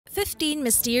15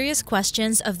 mysterious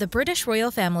questions of the British royal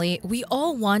family we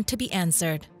all want to be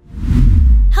answered.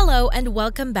 Hello and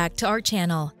welcome back to our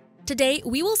channel. Today,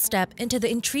 we will step into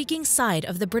the intriguing side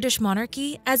of the British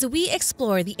monarchy as we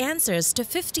explore the answers to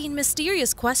 15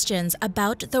 mysterious questions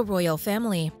about the royal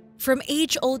family. From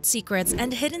age-old secrets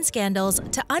and hidden scandals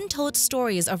to untold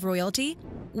stories of royalty,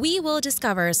 we will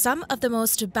discover some of the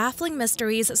most baffling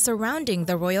mysteries surrounding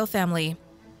the royal family.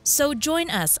 So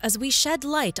join us as we shed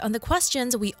light on the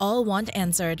questions we all want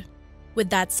answered.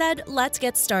 With that said, let's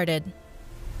get started.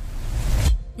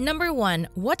 Number 1.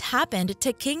 What happened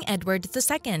to King Edward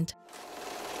II?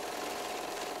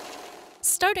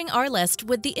 Starting our list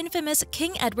with the infamous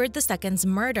King Edward II's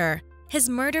murder. His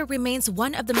murder remains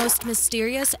one of the most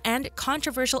mysterious and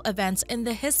controversial events in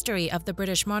the history of the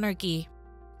British monarchy.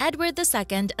 Edward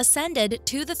II ascended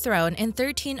to the throne in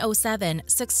 1307,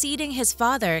 succeeding his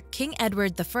father, King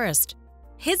Edward I.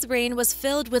 His reign was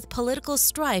filled with political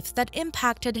strife that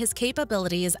impacted his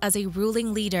capabilities as a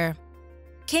ruling leader.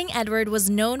 King Edward was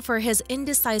known for his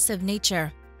indecisive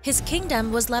nature. His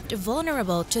kingdom was left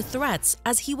vulnerable to threats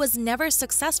as he was never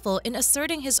successful in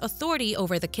asserting his authority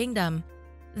over the kingdom.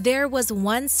 There was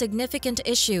one significant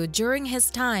issue during his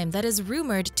time that is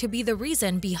rumored to be the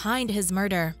reason behind his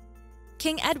murder.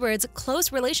 King Edward's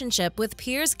close relationship with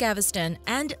Piers Gaveston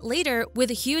and later with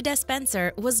Hugh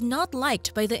Despencer was not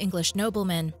liked by the English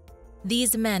noblemen.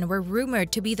 These men were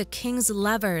rumored to be the king's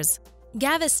lovers.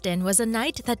 Gaveston was a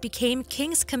knight that became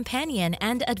king's companion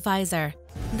and advisor.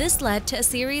 This led to a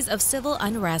series of civil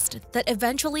unrest that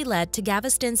eventually led to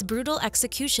Gaveston's brutal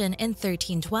execution in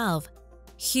 1312.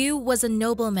 Hugh was a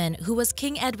nobleman who was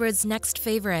King Edward's next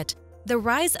favorite. The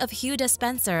rise of Hugh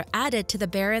Despencer added to the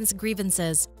baron's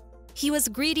grievances. He was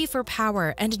greedy for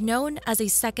power and known as a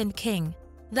second king.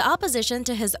 The opposition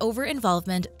to his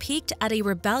over-involvement peaked at a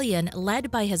rebellion led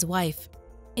by his wife.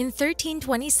 In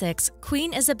 1326,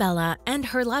 Queen Isabella and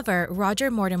her lover,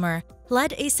 Roger Mortimer,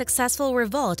 led a successful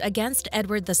revolt against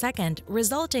Edward II,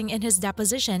 resulting in his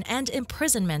deposition and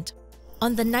imprisonment.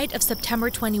 On the night of September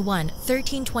 21,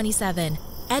 1327,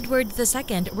 Edward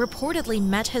II reportedly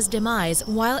met his demise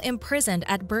while imprisoned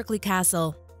at Berkeley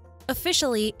Castle.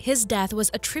 Officially, his death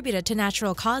was attributed to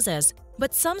natural causes,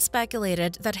 but some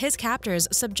speculated that his captors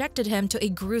subjected him to a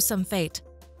gruesome fate,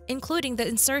 including the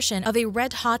insertion of a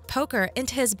red-hot poker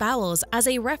into his bowels as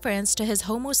a reference to his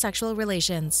homosexual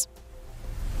relations.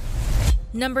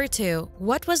 Number 2.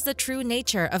 What was the true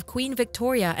nature of Queen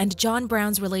Victoria and John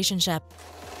Brown's relationship?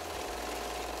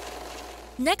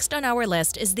 Next on our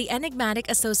list is the enigmatic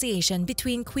association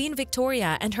between Queen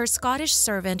Victoria and her Scottish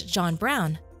servant John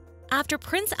Brown. After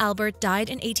Prince Albert died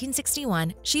in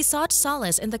 1861, she sought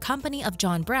solace in the company of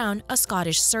John Brown, a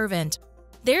Scottish servant.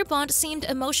 Their bond seemed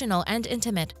emotional and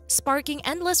intimate, sparking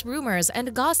endless rumors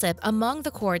and gossip among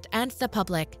the court and the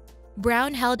public.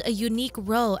 Brown held a unique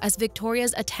role as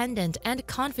Victoria's attendant and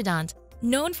confidant,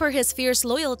 known for his fierce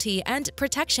loyalty and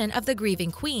protection of the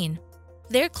grieving queen.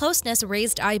 Their closeness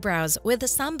raised eyebrows, with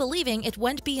some believing it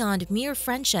went beyond mere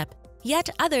friendship, yet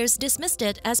others dismissed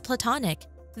it as platonic.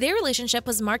 Their relationship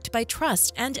was marked by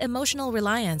trust and emotional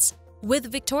reliance, with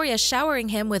Victoria showering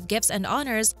him with gifts and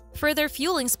honors, further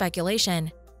fueling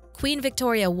speculation. Queen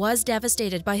Victoria was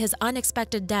devastated by his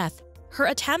unexpected death. Her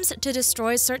attempts to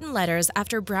destroy certain letters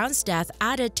after Brown's death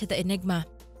added to the enigma.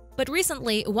 But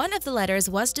recently, one of the letters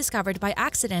was discovered by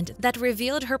accident that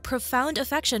revealed her profound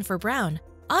affection for Brown,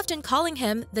 often calling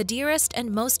him the dearest and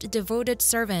most devoted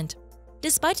servant.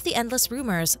 Despite the endless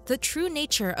rumors, the true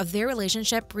nature of their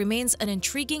relationship remains an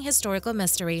intriguing historical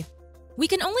mystery. We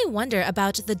can only wonder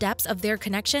about the depths of their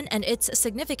connection and its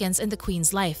significance in the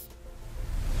Queen's life.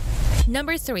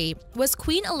 Number 3. Was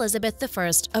Queen Elizabeth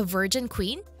I a virgin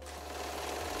queen?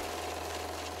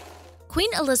 Queen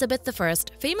Elizabeth I,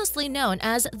 famously known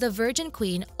as the Virgin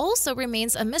Queen, also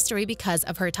remains a mystery because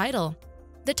of her title.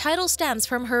 The title stems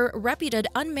from her reputed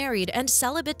unmarried and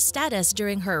celibate status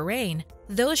during her reign.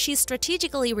 Though she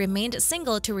strategically remained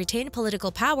single to retain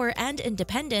political power and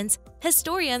independence,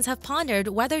 historians have pondered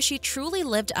whether she truly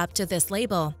lived up to this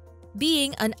label.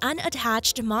 Being an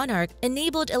unattached monarch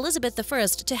enabled Elizabeth I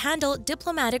to handle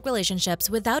diplomatic relationships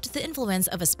without the influence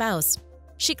of a spouse.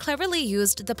 She cleverly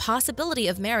used the possibility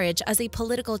of marriage as a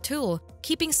political tool,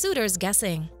 keeping suitors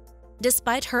guessing.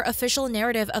 Despite her official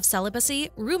narrative of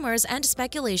celibacy, rumors and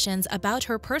speculations about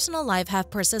her personal life have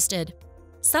persisted.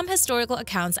 Some historical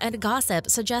accounts and gossip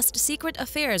suggest secret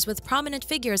affairs with prominent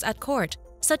figures at court,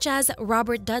 such as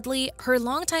Robert Dudley, her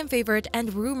longtime favorite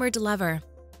and rumored lover.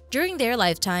 During their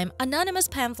lifetime, anonymous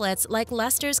pamphlets like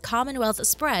Leicester's Commonwealth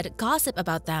Spread gossip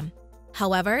about them.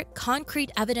 However,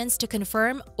 concrete evidence to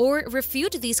confirm or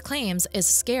refute these claims is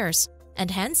scarce.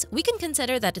 and hence we can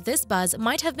consider that this buzz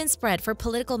might have been spread for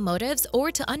political motives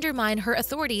or to undermine her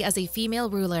authority as a female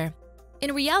ruler.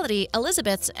 In reality,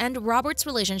 Elizabeth's and Robert's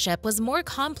relationship was more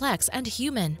complex and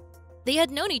human. They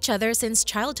had known each other since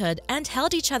childhood and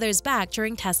held each other's back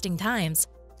during testing times.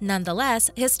 Nonetheless,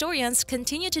 historians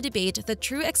continue to debate the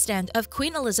true extent of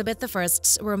Queen Elizabeth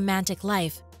I's romantic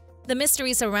life. The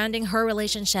mystery surrounding her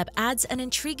relationship adds an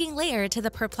intriguing layer to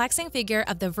the perplexing figure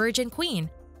of the Virgin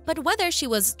Queen, but whether she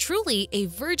was truly a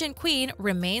Virgin Queen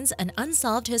remains an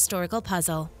unsolved historical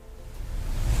puzzle.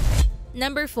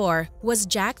 Number 4. Was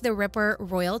Jack the Ripper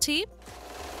royalty?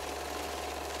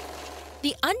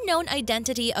 The unknown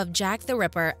identity of Jack the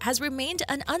Ripper has remained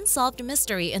an unsolved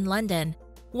mystery in London.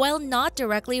 While not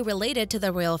directly related to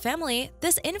the royal family,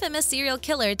 this infamous serial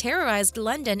killer terrorized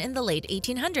London in the late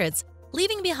 1800s,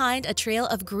 leaving behind a trail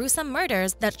of gruesome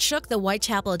murders that shook the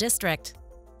Whitechapel district.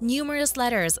 Numerous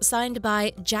letters signed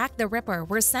by Jack the Ripper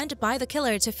were sent by the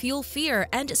killer to fuel fear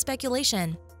and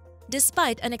speculation.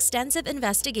 Despite an extensive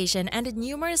investigation and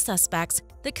numerous suspects,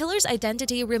 the killer's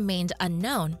identity remained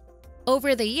unknown.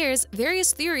 Over the years,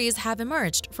 various theories have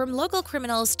emerged, from local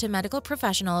criminals to medical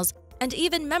professionals and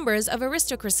even members of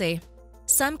aristocracy.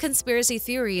 Some conspiracy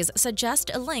theories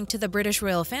suggest a link to the British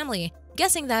royal family,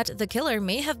 guessing that the killer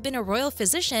may have been a royal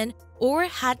physician or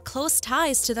had close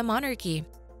ties to the monarchy.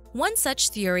 One such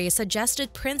theory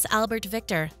suggested Prince Albert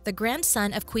Victor, the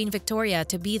grandson of Queen Victoria,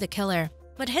 to be the killer,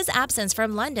 but his absence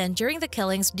from London during the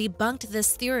killings debunked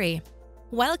this theory.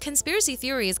 While conspiracy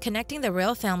theories connecting the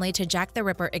royal family to Jack the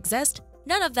Ripper exist,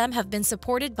 none of them have been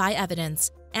supported by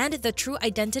evidence, and the true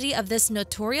identity of this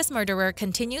notorious murderer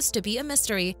continues to be a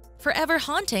mystery, forever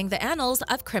haunting the annals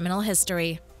of criminal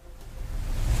history.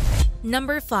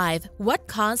 Number 5. What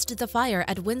caused the fire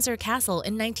at Windsor Castle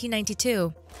in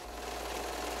 1992?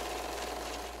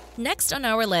 Next on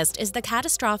our list is the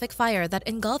catastrophic fire that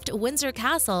engulfed Windsor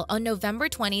Castle on November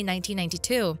 20,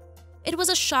 1992. It was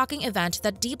a shocking event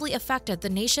that deeply affected the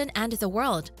nation and the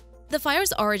world. The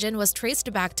fire's origin was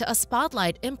traced back to a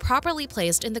spotlight improperly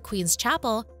placed in the Queen's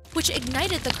Chapel, which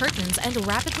ignited the curtains and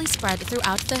rapidly spread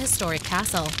throughout the historic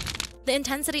castle. The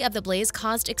intensity of the blaze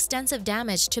caused extensive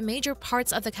damage to major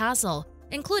parts of the castle,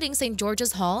 including St.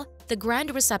 George's Hall, the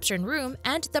Grand Reception Room,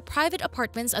 and the private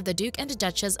apartments of the Duke and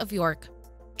Duchess of York.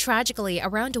 Tragically,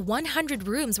 around 100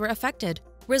 rooms were affected,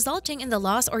 resulting in the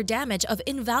loss or damage of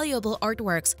invaluable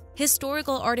artworks,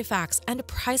 historical artifacts, and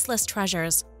priceless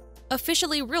treasures.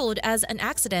 Officially ruled as an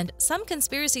accident, some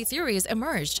conspiracy theories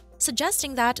emerged,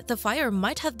 suggesting that the fire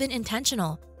might have been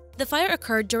intentional. The fire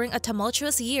occurred during a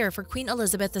tumultuous year for Queen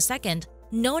Elizabeth II,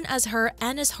 known as her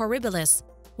Annus Horribilis,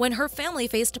 when her family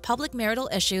faced public marital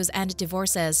issues and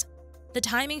divorces. The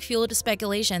timing fueled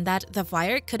speculation that the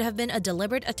fire could have been a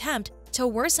deliberate attempt to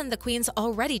worsen the Queen's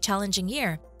already challenging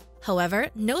year. However,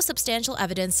 no substantial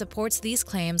evidence supports these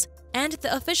claims, and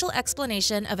the official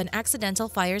explanation of an accidental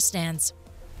fire stands.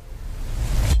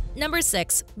 Number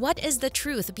 6. What is the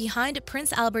truth behind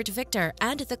Prince Albert Victor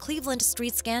and the Cleveland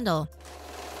Street scandal?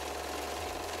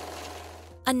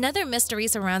 Another mystery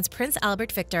surrounds Prince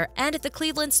Albert Victor and the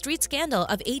Cleveland Street scandal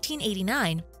of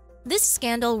 1889. This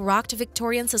scandal rocked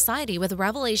Victorian society with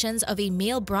revelations of a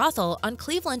male brothel on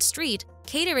Cleveland Street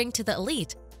catering to the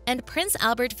elite, and Prince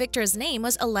Albert Victor's name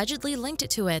was allegedly linked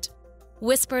to it.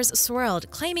 Whispers swirled,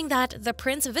 claiming that the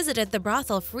prince visited the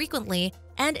brothel frequently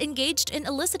and engaged in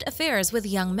illicit affairs with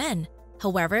young men.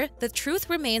 However, the truth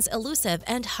remains elusive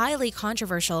and highly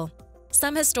controversial.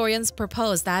 Some historians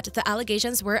propose that the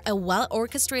allegations were a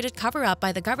well-orchestrated cover-up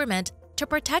by the government to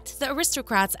protect the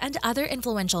aristocrats and other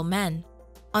influential men.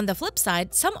 On the flip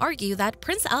side, some argue that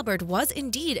Prince Albert was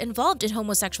indeed involved in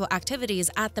homosexual activities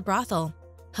at the brothel.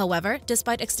 However,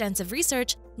 despite extensive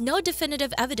research, no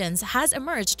definitive evidence has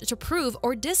emerged to prove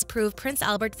or disprove Prince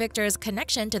Albert Victor's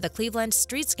connection to the Cleveland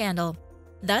Street scandal.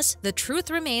 Thus, the truth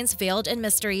remains veiled in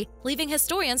mystery, leaving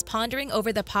historians pondering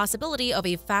over the possibility of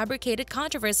a fabricated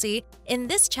controversy in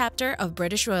this chapter of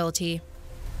British royalty.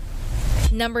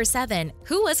 Number 7.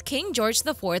 Who was King George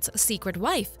IV's secret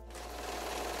wife?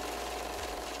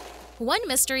 One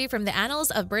mystery from the annals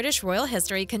of British royal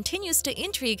history continues to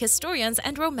intrigue historians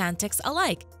and romantics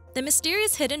alike: the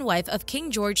mysterious hidden wife of King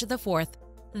George IV.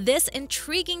 This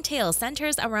intriguing tale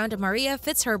centers around Maria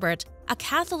Fitzherbert, a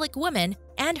Catholic woman,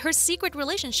 and her secret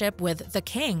relationship with the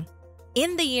king.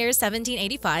 In the year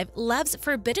 1785, love's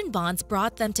forbidden bonds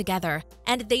brought them together,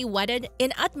 and they wedded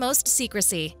in utmost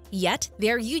secrecy. Yet,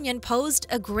 their union posed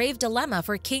a grave dilemma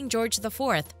for King George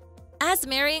IV, as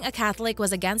marrying a Catholic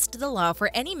was against the law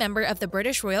for any member of the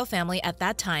British royal family at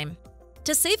that time.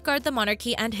 To safeguard the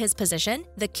monarchy and his position,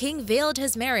 the king veiled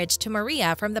his marriage to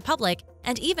Maria from the public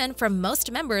and even from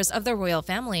most members of the royal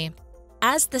family.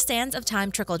 As the sands of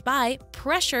time trickled by,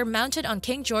 pressure mounted on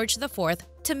King George IV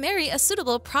to marry a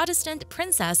suitable Protestant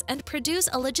princess and produce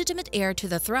a legitimate heir to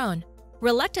the throne.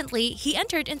 Reluctantly, he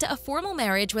entered into a formal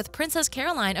marriage with Princess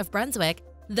Caroline of Brunswick,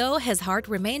 though his heart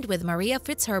remained with Maria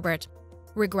Fitzherbert.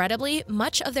 Regrettably,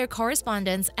 much of their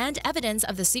correspondence and evidence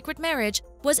of the secret marriage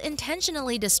was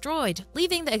intentionally destroyed,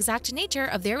 leaving the exact nature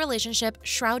of their relationship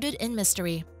shrouded in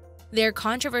mystery. Their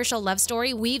controversial love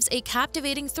story weaves a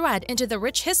captivating thread into the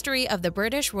rich history of the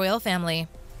British royal family.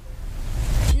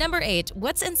 Number 8.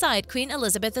 What's inside Queen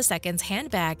Elizabeth II's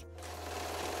handbag?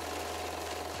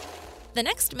 The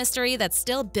next mystery that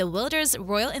still bewilders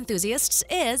royal enthusiasts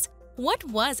is, what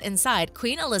was inside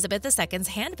Queen Elizabeth II's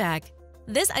handbag?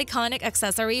 This iconic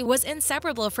accessory was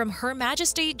inseparable from Her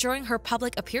Majesty during her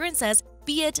public appearances,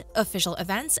 be it official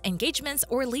events, engagements,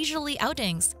 or leisurely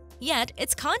outings. Yet,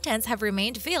 its contents have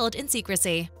remained veiled in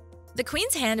secrecy. The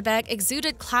Queen's handbag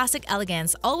exuded classic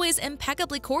elegance, always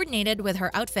impeccably coordinated with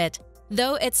her outfit.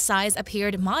 Though its size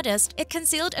appeared modest, it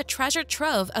concealed a treasure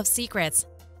trove of secrets.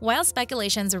 While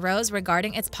speculations arose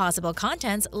regarding its possible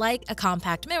contents, like a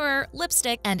compact mirror,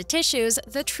 lipstick, and tissues,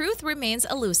 the truth remains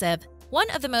elusive. One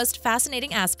of the most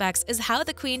fascinating aspects is how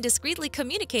the Queen discreetly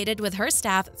communicated with her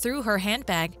staff through her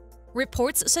handbag.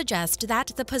 Reports suggest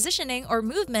that the positioning or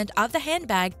movement of the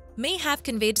handbag may have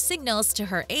conveyed signals to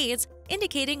her aides,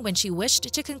 indicating when she wished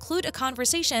to conclude a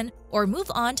conversation or move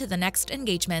on to the next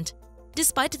engagement.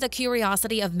 Despite the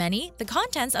curiosity of many, the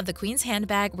contents of the Queen's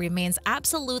handbag remains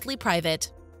absolutely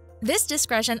private. This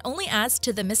discretion only adds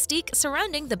to the mystique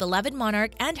surrounding the beloved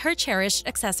monarch and her cherished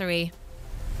accessory.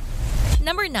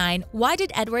 Number 9. Why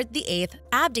did Edward VIII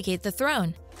abdicate the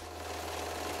throne?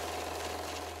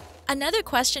 Another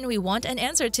question we want an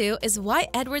answer to is why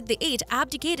Edward VIII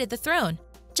abdicated the throne.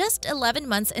 Just 11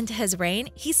 months into his reign,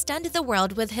 he stunned the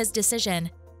world with his decision.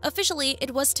 Officially,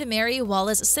 it was to marry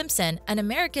Wallis Simpson, an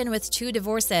American with 2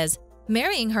 divorces.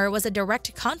 Marrying her was a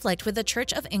direct conflict with the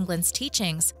Church of England's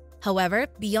teachings. However,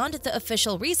 beyond the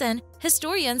official reason,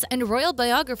 historians and royal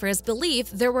biographers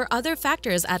believe there were other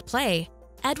factors at play.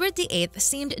 Edward VIII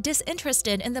seemed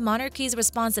disinterested in the monarchy's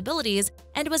responsibilities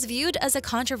and was viewed as a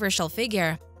controversial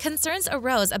figure. Concerns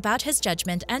arose about his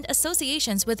judgment and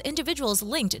associations with individuals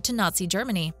linked to Nazi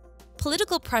Germany.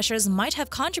 Political pressures might have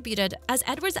contributed, as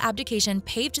Edward's abdication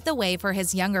paved the way for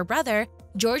his younger brother,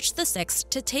 George VI,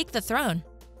 to take the throne.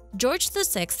 George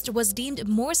VI was deemed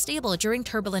more stable during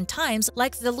turbulent times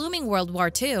like the looming World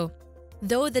War II.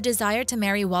 Though the desire to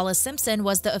marry Wallis Simpson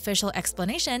was the official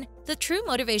explanation, the true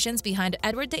motivations behind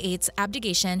Edward VIII's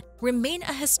abdication remain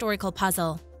a historical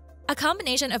puzzle. A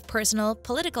combination of personal,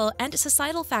 political, and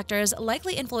societal factors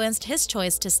likely influenced his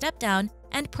choice to step down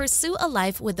and pursue a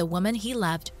life with the woman he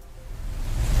loved.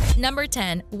 Number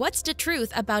 10. What's the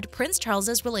truth about Prince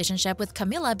Charles's relationship with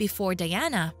Camilla before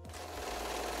Diana?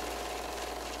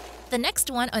 The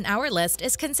next one on our list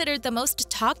is considered the most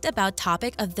talked about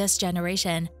topic of this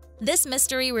generation. This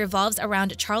mystery revolves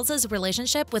around Charles's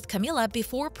relationship with Camilla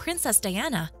before Princess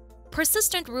Diana.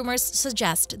 Persistent rumors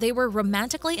suggest they were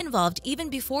romantically involved even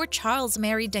before Charles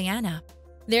married Diana.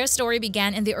 Their story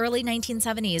began in the early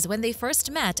 1970s when they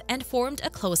first met and formed a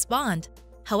close bond.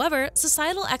 However,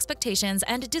 societal expectations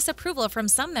and disapproval from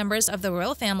some members of the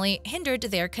royal family hindered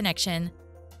their connection.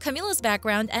 Camilla's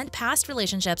background and past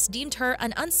relationships deemed her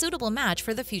an unsuitable match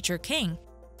for the future king.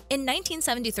 In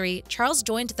 1973, Charles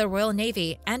joined the Royal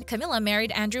Navy and Camilla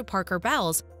married Andrew Parker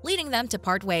Bowles, leading them to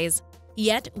part ways.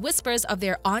 Yet, whispers of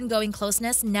their ongoing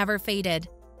closeness never faded.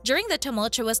 During the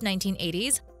tumultuous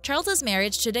 1980s, Charles's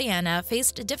marriage to Diana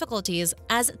faced difficulties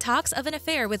as talks of an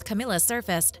affair with Camilla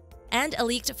surfaced, and a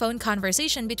leaked phone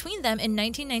conversation between them in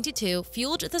 1992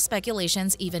 fueled the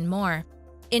speculations even more.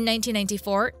 In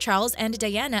 1994, Charles and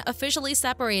Diana officially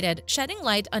separated, shedding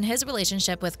light on his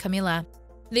relationship with Camilla.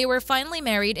 They were finally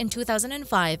married in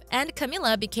 2005, and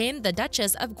Camilla became the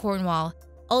Duchess of Cornwall.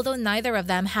 Although neither of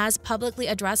them has publicly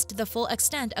addressed the full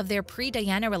extent of their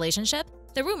pre-Diana relationship,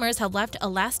 the rumors have left a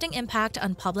lasting impact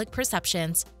on public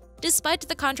perceptions. Despite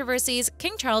the controversies,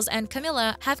 King Charles and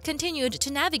Camilla have continued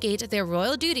to navigate their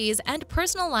royal duties and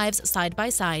personal lives side by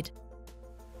side.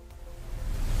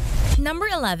 Number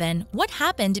 11. What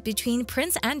happened between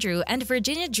Prince Andrew and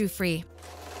Virginia Giuffre?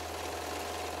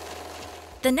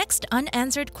 The next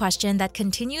unanswered question that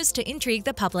continues to intrigue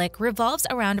the public revolves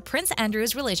around Prince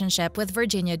Andrew's relationship with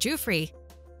Virginia Giuffre.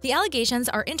 The allegations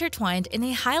are intertwined in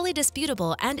a highly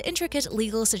disputable and intricate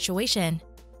legal situation.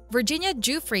 Virginia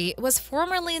Giuffre was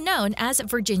formerly known as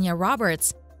Virginia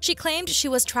Roberts. She claimed she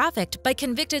was trafficked by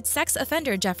convicted sex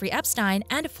offender Jeffrey Epstein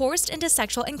and forced into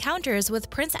sexual encounters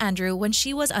with Prince Andrew when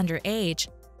she was underage.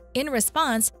 In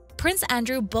response, Prince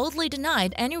Andrew boldly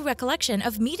denied any recollection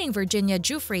of meeting Virginia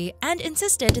Giuffre and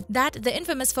insisted that the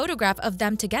infamous photograph of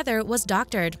them together was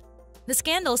doctored. The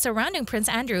scandal surrounding Prince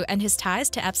Andrew and his ties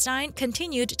to Epstein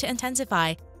continued to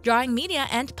intensify, drawing media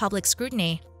and public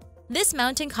scrutiny. This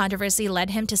mounting controversy led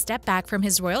him to step back from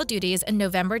his royal duties in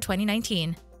November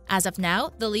 2019. As of now,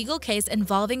 the legal case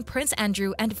involving Prince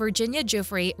Andrew and Virginia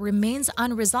Giuffre remains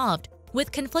unresolved,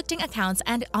 with conflicting accounts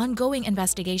and ongoing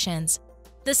investigations.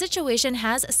 The situation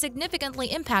has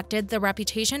significantly impacted the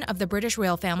reputation of the British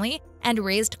royal family and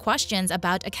raised questions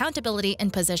about accountability in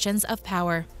positions of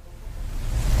power.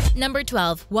 Number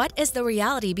 12. What is the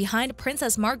reality behind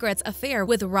Princess Margaret's affair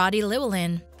with Roddy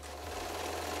Llewellyn?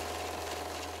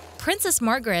 Princess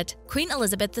Margaret, Queen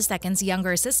Elizabeth II's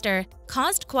younger sister,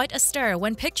 caused quite a stir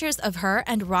when pictures of her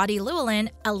and Roddy Llewellyn,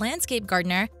 a landscape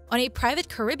gardener, on a private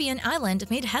Caribbean island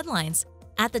made headlines.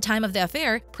 At the time of the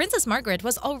affair, Princess Margaret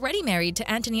was already married to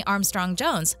Anthony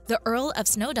Armstrong-Jones, the Earl of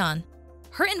Snowdon.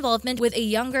 Her involvement with a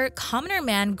younger, commoner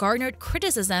man garnered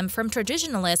criticism from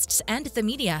traditionalists and the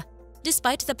media.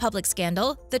 Despite the public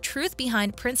scandal, the truth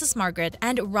behind Princess Margaret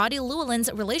and Roddy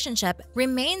Llewellyn's relationship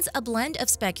remains a blend of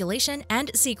speculation and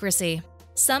secrecy.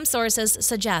 Some sources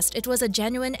suggest it was a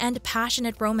genuine and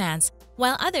passionate romance,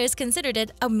 while others considered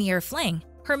it a mere fling.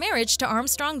 Her marriage to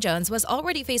Armstrong-Jones was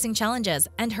already facing challenges,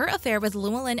 and her affair with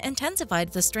Llewellyn intensified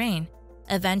the strain.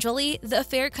 Eventually, the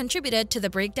affair contributed to the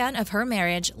breakdown of her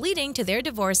marriage, leading to their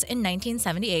divorce in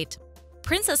 1978.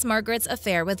 Princess Margaret's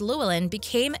affair with Llewellyn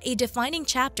became a defining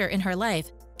chapter in her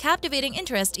life, captivating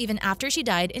interest even after she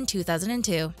died in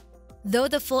 2002. Though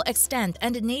the full extent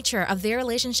and nature of their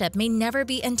relationship may never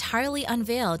be entirely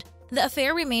unveiled, the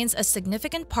affair remains a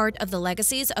significant part of the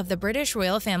legacies of the British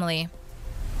royal family.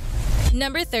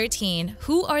 Number 13.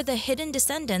 Who are the hidden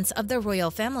descendants of the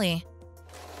royal family?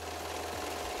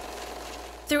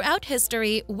 Throughout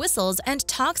history, whistles and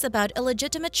talks about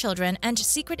illegitimate children and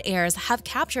secret heirs have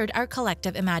captured our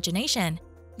collective imagination.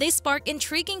 They spark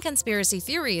intriguing conspiracy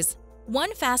theories.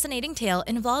 One fascinating tale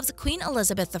involves Queen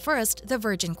Elizabeth I, the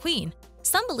Virgin Queen.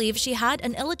 Some believe she had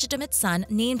an illegitimate son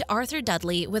named Arthur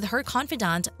Dudley with her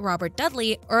confidant, Robert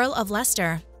Dudley, Earl of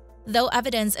Leicester. Though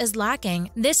evidence is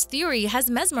lacking, this theory has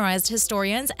mesmerized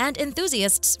historians and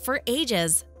enthusiasts for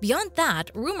ages. Beyond that,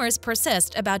 rumors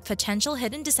persist about potential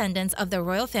hidden descendants of the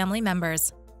royal family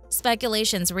members.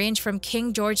 Speculations range from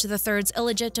King George III's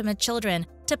illegitimate children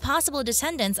to possible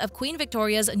descendants of Queen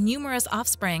Victoria's numerous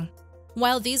offspring.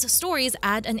 While these stories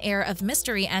add an air of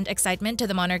mystery and excitement to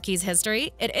the monarchy's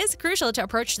history, it is crucial to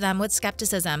approach them with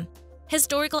skepticism.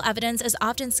 Historical evidence is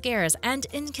often scarce and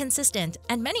inconsistent,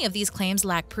 and many of these claims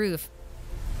lack proof.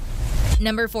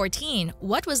 Number 14.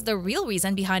 What was the real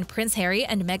reason behind Prince Harry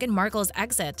and Meghan Markle's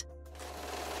exit?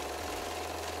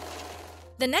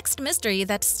 The next mystery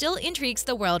that still intrigues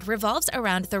the world revolves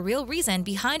around the real reason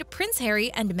behind Prince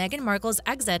Harry and Meghan Markle's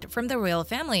exit from the royal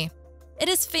family. It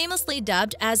is famously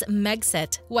dubbed as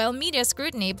Megxit. While media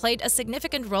scrutiny played a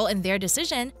significant role in their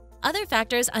decision, other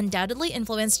factors undoubtedly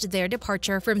influenced their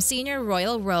departure from senior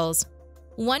royal roles.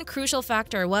 One crucial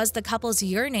factor was the couple's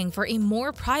yearning for a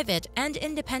more private and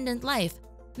independent life.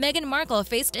 Meghan Markle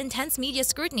faced intense media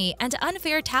scrutiny and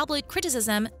unfair tabloid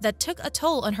criticism that took a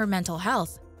toll on her mental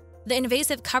health. The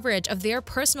invasive coverage of their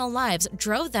personal lives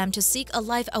drove them to seek a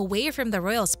life away from the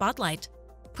royal spotlight.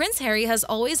 Prince Harry has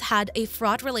always had a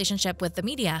fraught relationship with the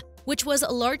media, which was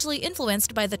largely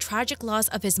influenced by the tragic loss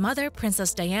of his mother,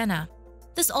 Princess Diana.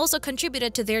 This also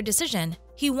contributed to their decision.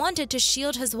 He wanted to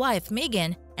shield his wife,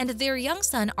 Meghan, and their young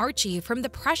son, Archie, from the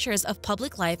pressures of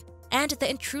public life and the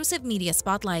intrusive media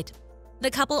spotlight.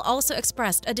 The couple also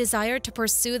expressed a desire to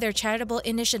pursue their charitable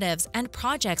initiatives and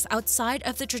projects outside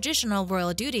of the traditional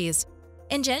royal duties.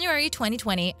 In January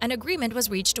 2020, an agreement was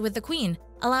reached with the Queen,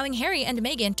 allowing Harry and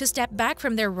Meghan to step back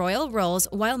from their royal roles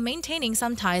while maintaining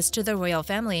some ties to the royal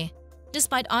family.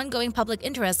 Despite ongoing public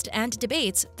interest and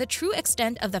debates, the true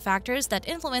extent of the factors that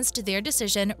influenced their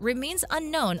decision remains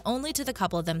unknown only to the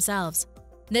couple themselves.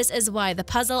 This is why the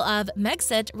puzzle of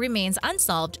Megxit remains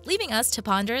unsolved, leaving us to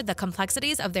ponder the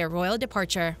complexities of their royal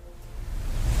departure.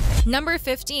 Number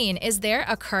 15. Is there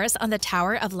a curse on the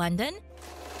Tower of London?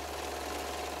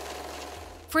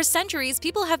 For centuries,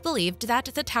 people have believed that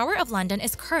the Tower of London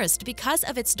is cursed because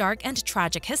of its dark and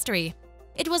tragic history.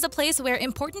 It was a place where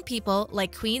important people,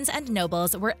 like queens and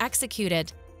nobles, were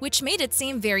executed, which made it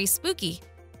seem very spooky.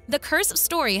 The curse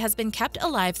story has been kept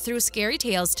alive through scary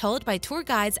tales told by tour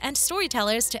guides and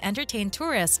storytellers to entertain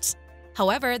tourists.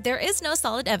 However, there is no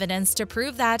solid evidence to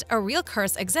prove that a real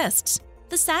curse exists.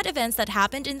 The sad events that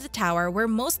happened in the tower were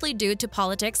mostly due to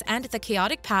politics and the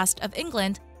chaotic past of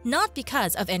England, not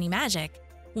because of any magic.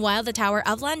 While the Tower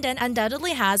of London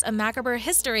undoubtedly has a macabre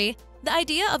history, the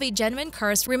idea of a genuine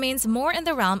curse remains more in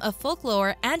the realm of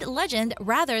folklore and legend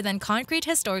rather than concrete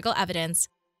historical evidence.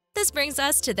 This brings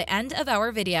us to the end of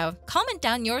our video. Comment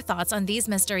down your thoughts on these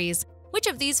mysteries. Which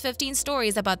of these 15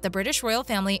 stories about the British royal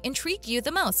family intrigue you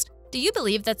the most? Do you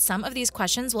believe that some of these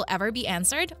questions will ever be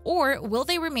answered, or will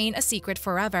they remain a secret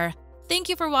forever? Thank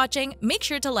you for watching. Make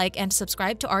sure to like and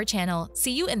subscribe to our channel.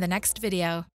 See you in the next video.